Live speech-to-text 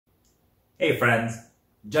Hey friends,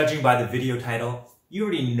 judging by the video title, you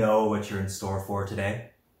already know what you're in store for today.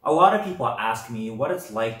 A lot of people ask me what it's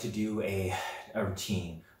like to do a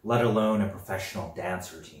routine, let alone a professional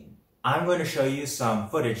dance routine. I'm going to show you some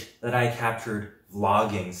footage that I captured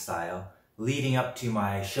vlogging style leading up to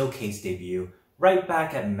my showcase debut right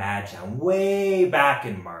back at MADJAM way back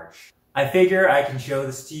in March. I figure I can show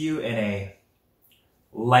this to you in a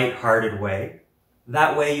light-hearted way.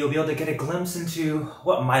 That way you'll be able to get a glimpse into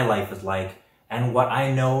what my life is like and what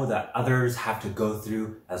I know that others have to go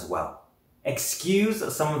through as well.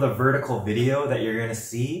 Excuse some of the vertical video that you're gonna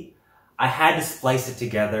see. I had to splice it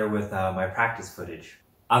together with my practice footage.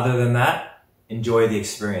 Other than that, enjoy the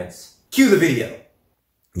experience. Cue the video.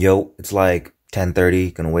 Yo, it's like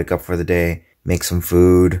 10:30, gonna wake up for the day, make some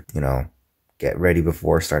food, get ready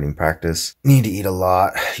before starting practice. Need to eat a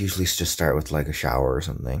lot. Usually just start with like a shower or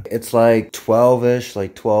something. It's like 12-ish,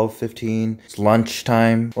 like 12:15. It's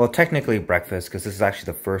lunchtime. Well, technically breakfast, because this is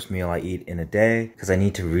actually the first meal I eat in a day, because I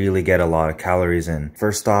need to really get a lot of calories in.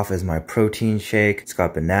 First off is my protein shake. It's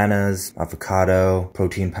got bananas, avocado,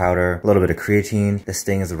 protein powder, a little bit of creatine. This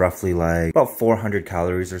thing is roughly like about 400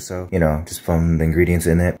 calories or so, just from the ingredients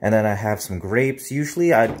in it. And then I have some grapes.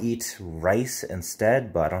 Usually I'd eat rice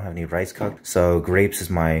instead, but I don't have any rice cooked. So grapes is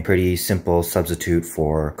my pretty simple substitute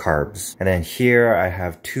for carbs. And then here I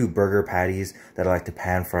have 2 burger patties that I like to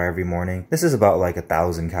pan fry every morning. This is about like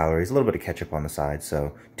 1,000 calories, a little bit of ketchup on the side.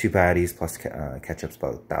 So 2 patties plus ketchup's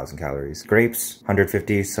about 1,000 calories. Grapes,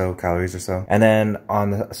 150 calories or so. And then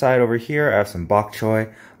on the side over here, I have some bok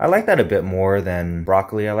choy. I like that a bit more than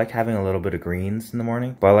broccoli. I like having a little bit of greens in the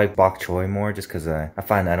morning, but I like bok choy more just because I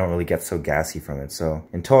find I don't really get so gassy from it. So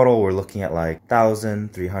in total, we're looking at like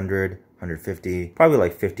 1,000, 300, 150, probably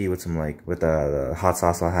like 50 with some with the hot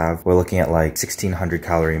sauce I'll have. We're looking at like 1,600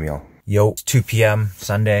 calorie meal. Yo, it's 2 p.m.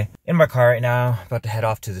 Sunday. In my car right now, about to head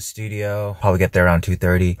off to the studio. Probably get there around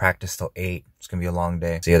 2:30. Practice till 8. It's gonna be a long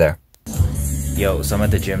day. See you there. Yo, so I'm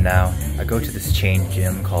at the gym now. I go to this chain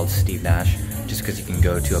gym called Steve Nash, just because you can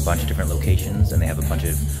go to a bunch of different locations and they have a bunch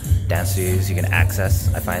of dance studios you can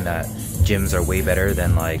access. I find that gyms are way better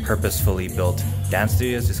than like purposefully built dance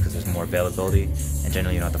studios just because there's more availability and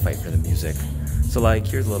generally you don't have to fight for the music. So like,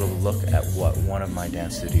 here's a little look at what one of my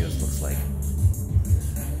dance studios looks like.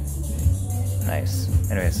 Nice.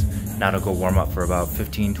 Anyways, now to go warm up for about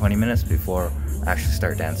 15-20 minutes before I actually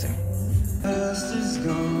start dancing.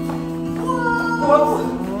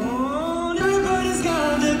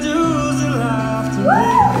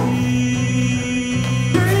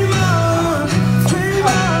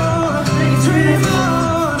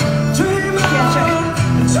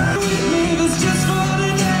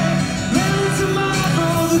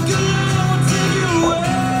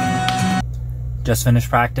 Just finished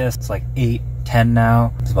practice. It's like 8:10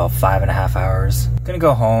 now. It's about 5.5 hours. Gonna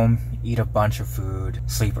go home, eat a bunch of food,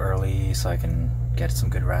 sleep early so I can get some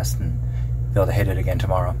good rest and be able to hit it again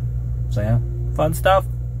tomorrow. So yeah, fun stuff.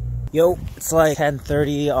 Yo, it's like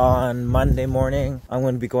 10:30 on Monday morning. I'm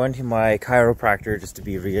going to be going to my chiropractor just to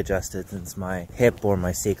be readjusted since my hip or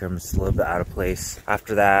my sacrum is a little bit out of place.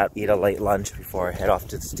 After that, eat a late lunch before I head off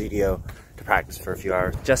to the studio to practice for a few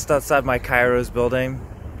hours. Just outside my chiro's building.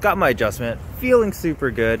 Got my adjustment, feeling super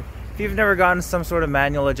good. If you've never gotten some sort of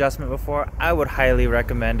manual adjustment before, I would highly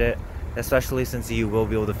recommend it, especially since you will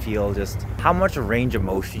be able to feel just how much range of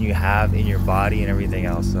motion you have in your body and everything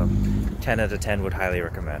else. So 10 out of 10 would highly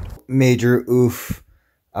recommend. Major oof.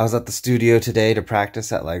 I was at the studio today to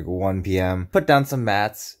practice at like 1 p.m. Put down some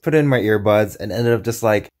mats, put in my earbuds, and ended up just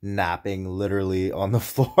like napping literally on the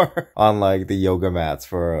floor on like the yoga mats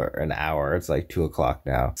for an hour. It's like 2 o'clock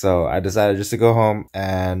now. So I decided just to go home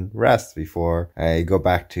and rest before I go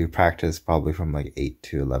back to practice probably from like 8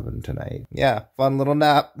 to 11 tonight. Yeah, fun little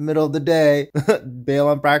nap, middle of the day. Bail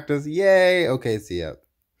on practice, yay! Okay, see ya.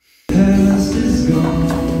 Past is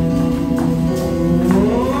gone.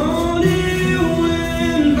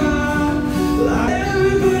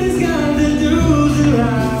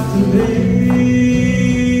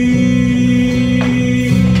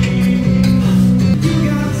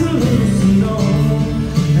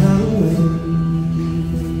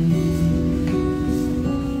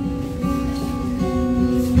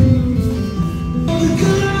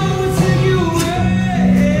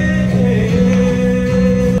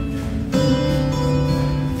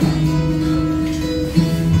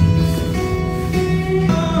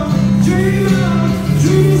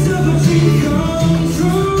 Dreams of a dream come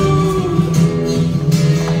true.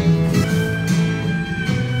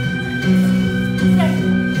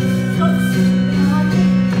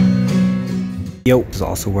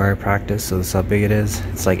 also where I practice, so this is how big it is.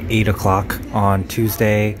 It's like 8 o'clock on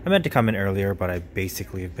Tuesday. I meant to come in earlier, but I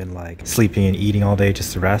basically have been like sleeping and eating all day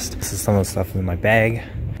just to rest. This is some of the stuff in my bag.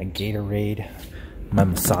 My Gatorade, my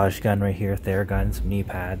massage gun right here, Theragun, some knee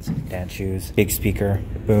pads, dance shoes, big speaker,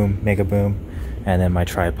 boom, mega boom, and then my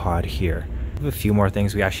tripod here. I have a few more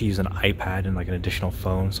things. We actually use an iPad and like an additional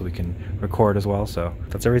phone so we can record as well. So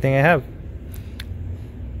that's everything I have.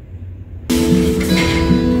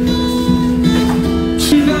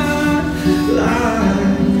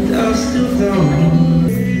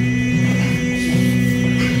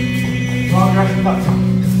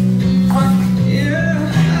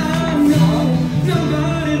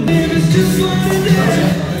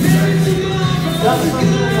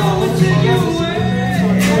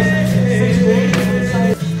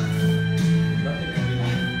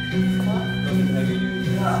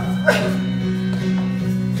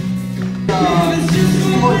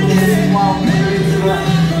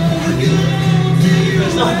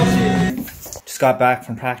 Just got back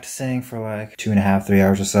from practicing for like 2.5, 3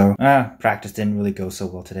 hours or so. Practice didn't really go so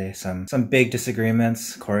well today. Some big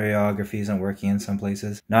disagreements. Choreography isn't working in some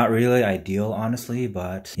places. Not really ideal, honestly,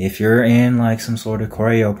 but if you're in like some sort of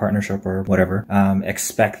choreo partnership or whatever,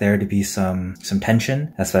 expect there to be some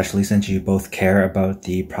tension, especially since you both care about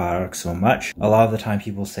the product so much. A lot of the time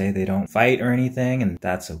people say they don't fight or anything, and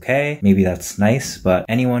that's okay. Maybe that's nice, but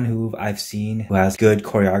anyone who I've seen who has good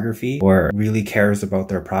choreography or really cares about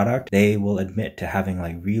their product, they will admit to having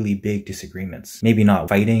like really big disagreements. Maybe not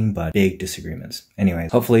fighting, but big disagreements. Anyways,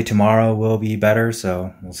 hopefully tomorrow will be better,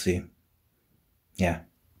 so we'll see. Yeah,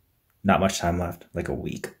 not much time left, like a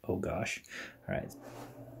week. Oh gosh. All right.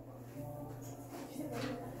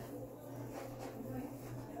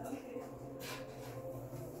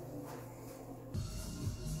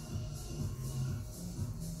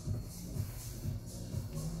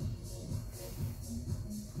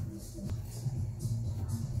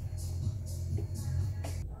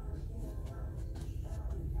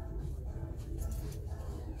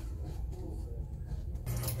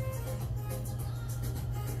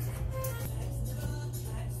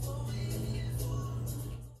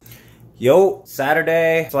 Yo,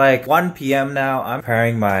 Saturday, it's like 1 p.m. now. I'm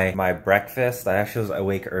preparing my breakfast. I actually was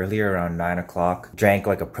awake earlier around 9 o'clock. Drank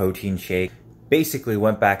like a protein shake. Basically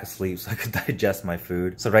went back asleep so I could digest my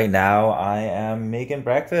food. So right now I am making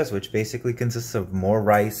breakfast, which basically consists of more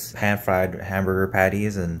rice, pan-fried hamburger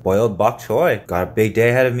patties, and boiled bok choy. Got a big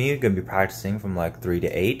day ahead of me. Gonna be practicing from like 3 to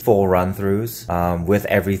 8. Full run-throughs with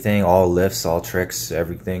everything, all lifts, all tricks,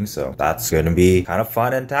 everything. So that's gonna be kind of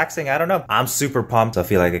fun and taxing. I don't know. I'm super pumped, so I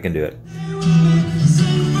feel like I can do it.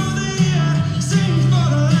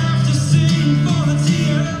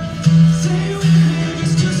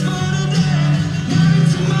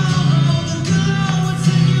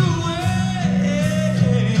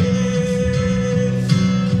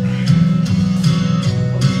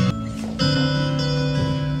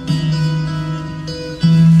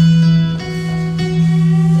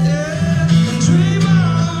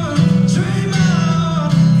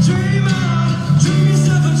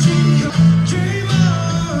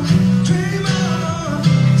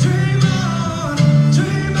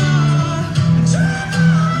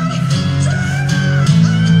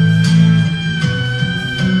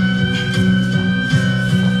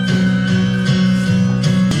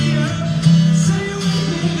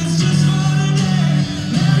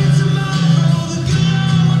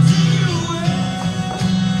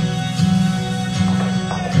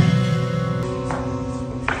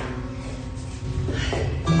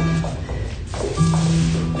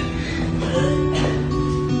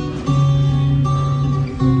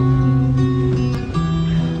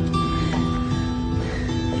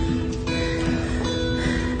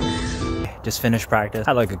 Just finished practice.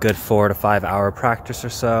 Had like a good 4 to 5 hour practice or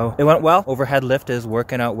so. It went well. Overhead lift is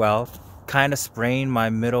working out well. Kind of sprained my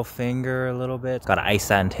middle finger a little bit. Gotta ice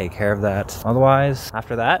that and take care of that. Otherwise,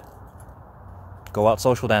 after that, go out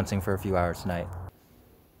social dancing for a few hours tonight.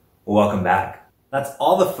 Welcome back. That's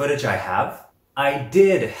all the footage I have. I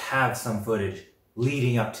did have some footage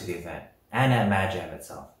leading up to the event and at MADJAM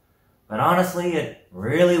itself. But honestly, it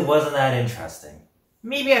really wasn't that interesting.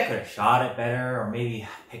 Maybe I could have shot it better or maybe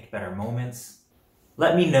picked better moments.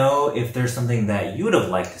 Let me know if there's something that you would have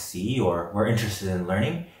liked to see or were interested in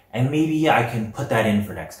learning, and maybe I can put that in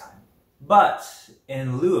for next time. But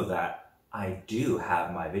in lieu of that, I do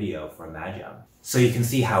have my video for MADJAM. So you can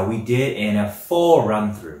see how we did in a full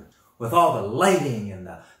run through with all the lighting and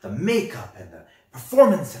the makeup and the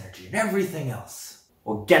performance energy and everything else.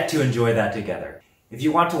 We'll get to enjoy that together. If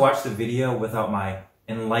you want to watch the video without my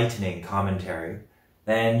enlightening commentary,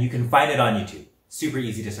 then you can find it on YouTube. Super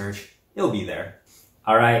easy to search. It'll be there.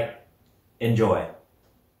 All right, enjoy.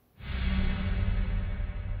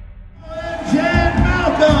 Jen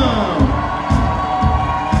Malcolm.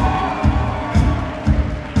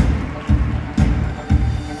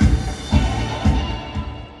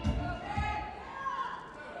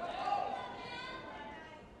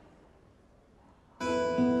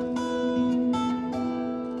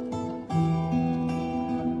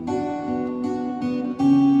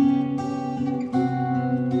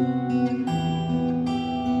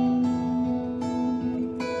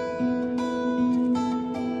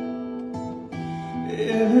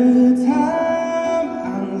 Every time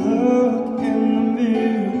I look in the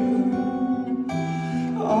mirror,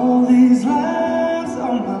 all these lines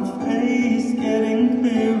on my face getting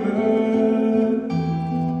clearer,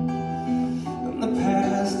 and the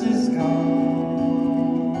past is gone.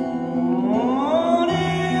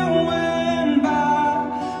 It went by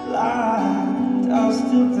like dust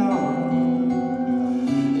till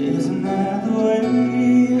dawn. Isn't that the way?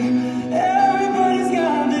 Everybody's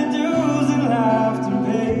got their dues in life to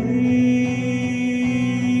pay.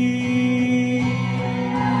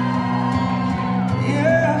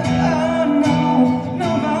 Yeah, I know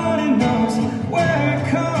nobody knows where it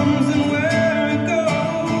comes and where it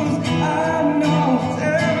goes. I know it's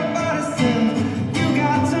everybody's sin. You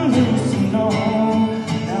got to lose to know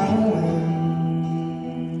how to win.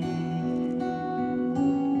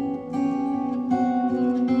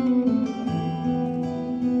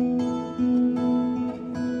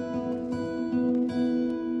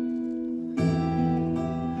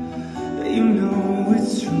 You know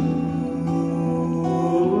it's true,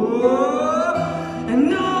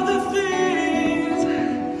 and all the things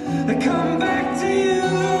that come back to you.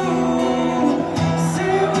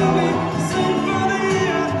 Sing with me, sing for the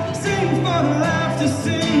year, sing for the laughter,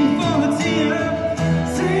 sing for the tear.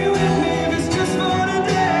 Sing with me if it's just for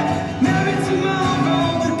today. Maybe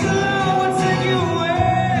tomorrow the glow will take you away.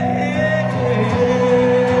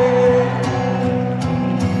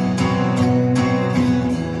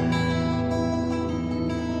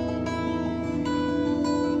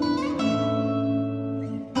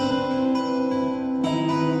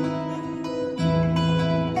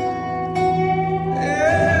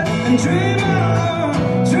 And dream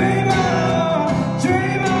on, dream on,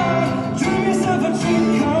 dream on, dream yourself a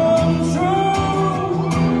dream come true.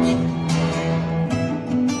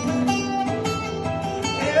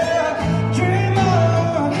 Yeah, dream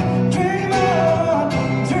on, dream on,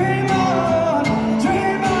 dream on,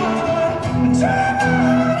 dream on, dream on,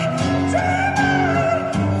 dream on,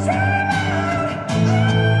 dream on.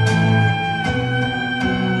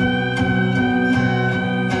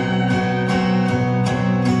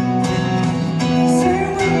 Sing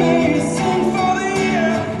with me, sing for the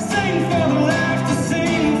year, sing for the laughter,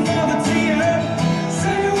 sing for the tear.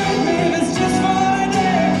 Sing with me if it's just for the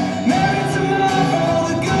day. Maybe tomorrow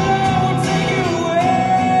the glow will take you away.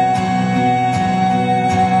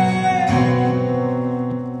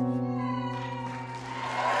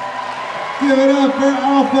 Give it up for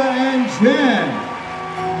Alpha and Jen.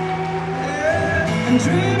 And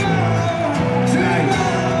dream on, dream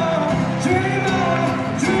on, dream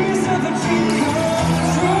on, dream yourself a dream come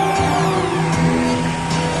true.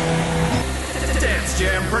 Dance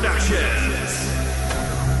Jam Productions.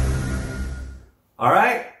 All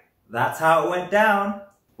right, that's how it went down.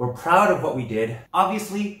 We're proud of what we did.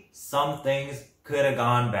 Obviously, some things could have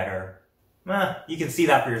gone better. You can see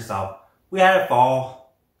that for yourself. We had a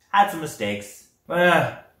fall, had some mistakes.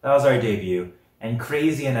 That was our debut. And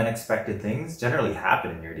crazy and unexpected things generally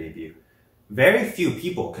happen in your debut. Very few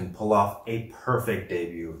people can pull off a perfect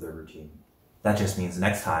debut of their routine. That just means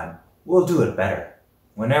next time, we'll do it better.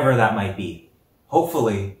 Whenever that might be.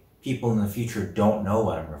 Hopefully, people in the future don't know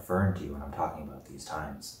what I'm referring to when I'm talking about these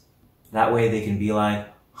times. That way they can be like,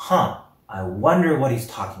 I wonder what he's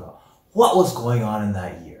talking about. What was going on in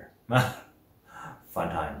that year? Fun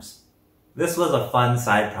times. This was a fun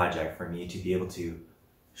side project for me to be able to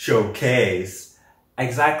showcase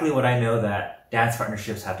exactly what I know that dance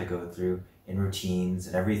partnerships have to go through in routines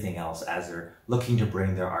and everything else as they're looking to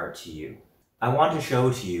bring their art to you. I want to show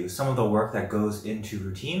to you some of the work that goes into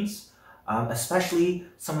routines, especially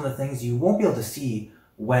some of the things you won't be able to see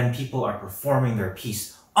when people are performing their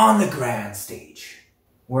piece on the grand stage,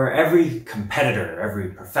 where every competitor, every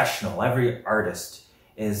professional, every artist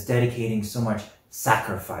is dedicating so much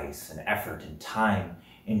sacrifice and effort and time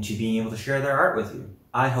into being able to share their art with you.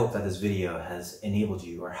 I hope that this video has enabled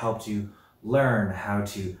you or helped you learn how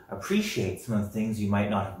to appreciate some of the things you might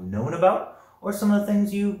not have known about, or some of the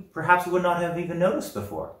things you perhaps would not have even noticed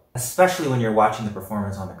before. Especially when you're watching the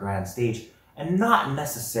performance on the grand stage and not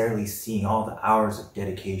necessarily seeing all the hours of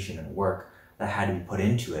dedication and work that had to be put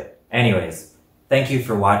into it. Anyways, thank you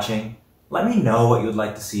for watching. Let me know what you'd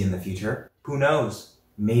like to see in the future. Who knows?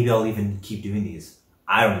 Maybe I'll even keep doing these.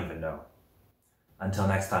 I don't even know. Until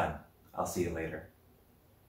next time, I'll see you later.